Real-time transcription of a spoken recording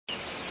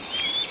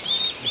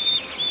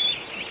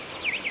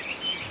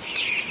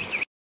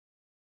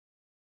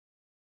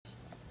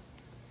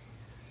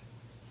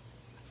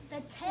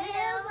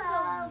Tales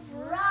of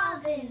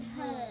Robin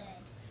Hood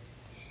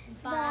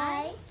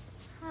by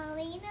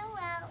Holly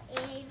Noel,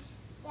 age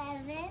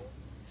 7,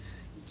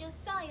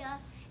 Josiah,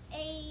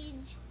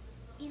 age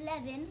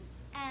 11,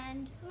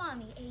 and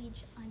Mommy,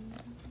 age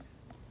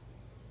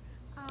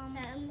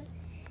unknown.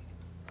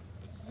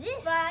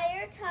 This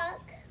Friar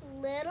Tuck,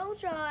 Little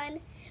John,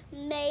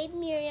 Maid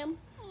Miriam,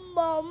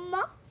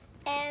 Mama,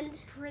 and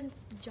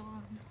Prince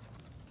John.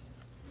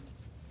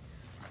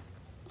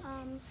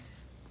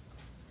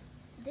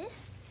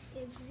 This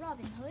is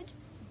Robin Hood.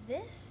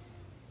 This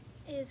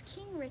is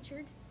King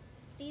Richard.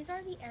 These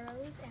are the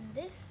arrows, and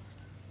this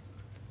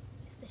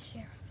is the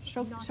sheriff.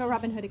 Show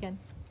Robin Hood again.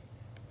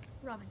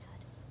 Robin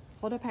Hood.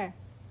 Hold up here.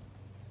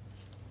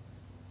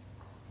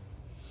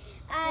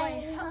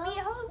 We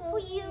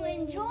hope you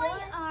enjoy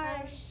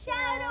our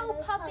shadow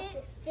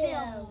puppet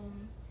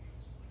film.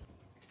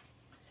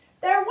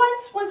 There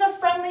once was a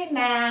friendly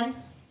man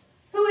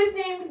who is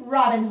named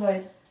Robin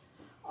Hood.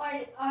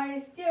 I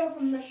steal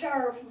from the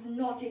sheriff of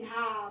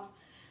Nottingham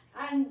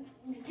and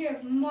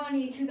give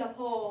money to the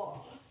poor.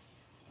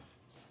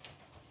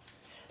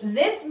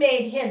 This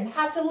made him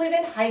have to live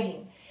in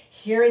hiding.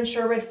 Here in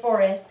Sherwood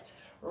Forest,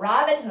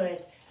 Robin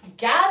Hood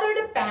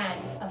gathered a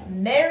band of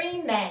merry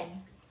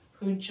men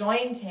who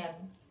joined him.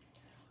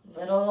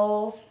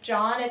 Little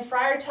John and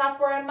Friar Tuck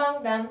were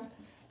among them.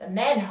 The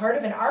men heard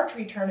of an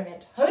archery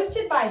tournament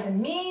hosted by the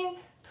mean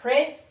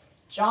Prince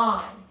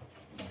John.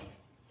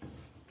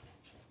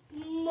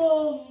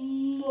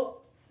 Mama.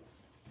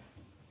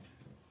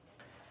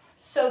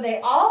 So they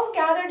all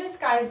gathered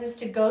disguises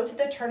to go to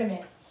the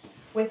tournament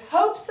with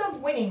hopes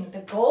of winning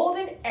the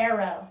golden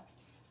arrow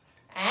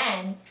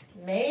and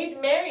Maid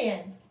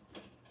Marian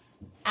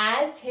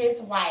as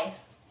his wife.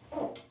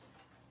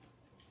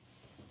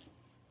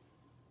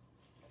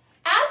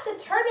 At the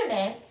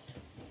tournament,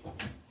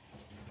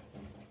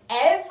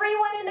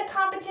 everyone in the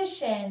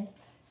competition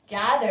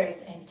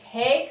gathers and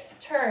takes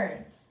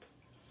turns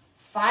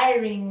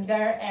firing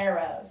their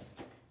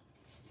arrows.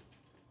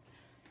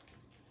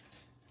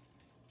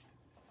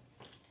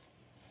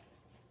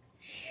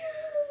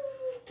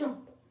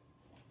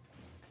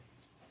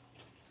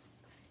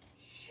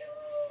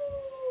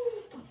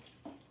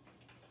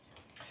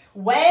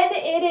 When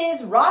it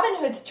is Robin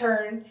Hood's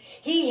turn,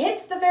 he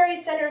hits the very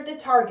center of the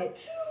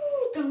target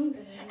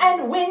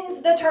and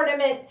wins the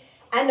tournament,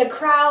 and the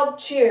crowd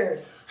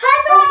cheers.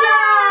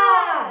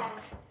 Huzzah!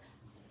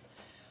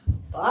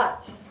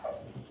 But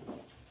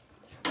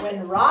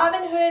when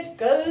Robin Hood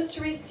goes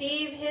to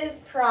receive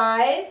his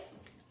prize,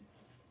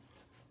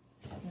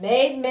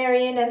 Maid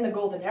Marian and the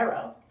golden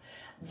arrow,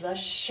 the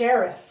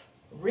sheriff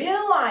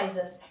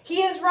realizes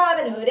he is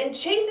Robin Hood and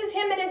chases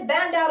him and his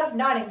band out of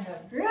Nottingham.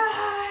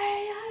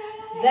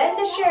 Then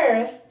the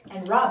sheriff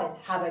and Robin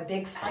have a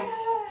big fight.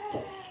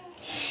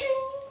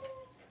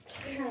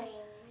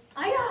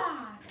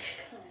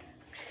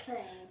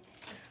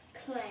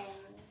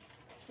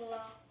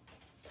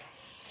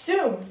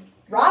 Soon,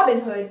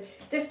 Robin Hood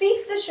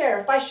defeats the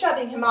sheriff by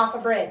shoving him off a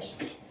bridge.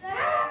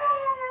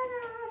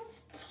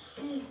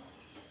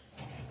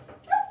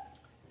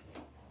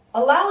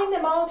 Allowing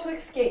them all to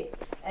escape.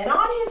 And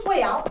on his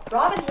way out,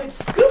 Robin Hood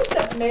scoops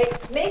up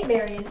Maid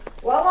Marian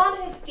while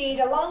on his steed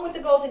along with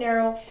the golden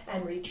arrow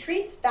and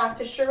retreats back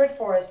to Sherwood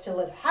Forest to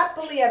live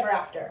happily ever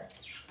after.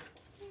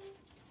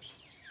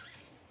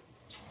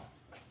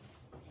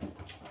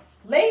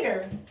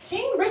 Later,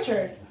 King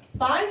Richard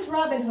finds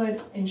Robin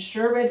Hood in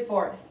Sherwood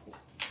Forest.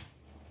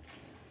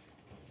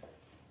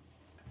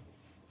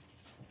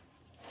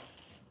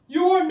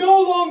 You are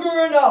no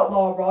longer an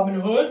outlaw, Robin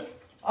Hood.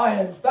 I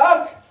am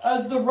back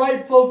as the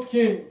rightful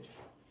king.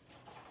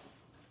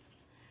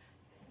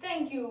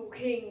 Thank you,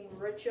 King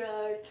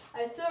Richard.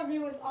 I serve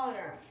you with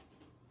honor.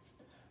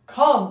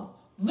 Come,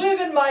 live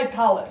in my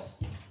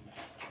palace.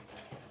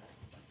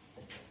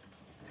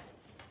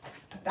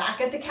 Back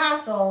at the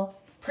castle,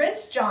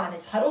 Prince John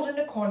is huddled in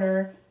a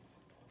corner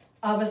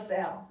of a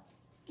cell.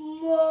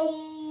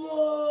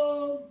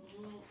 Mama.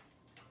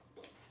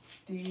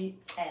 The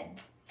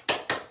end.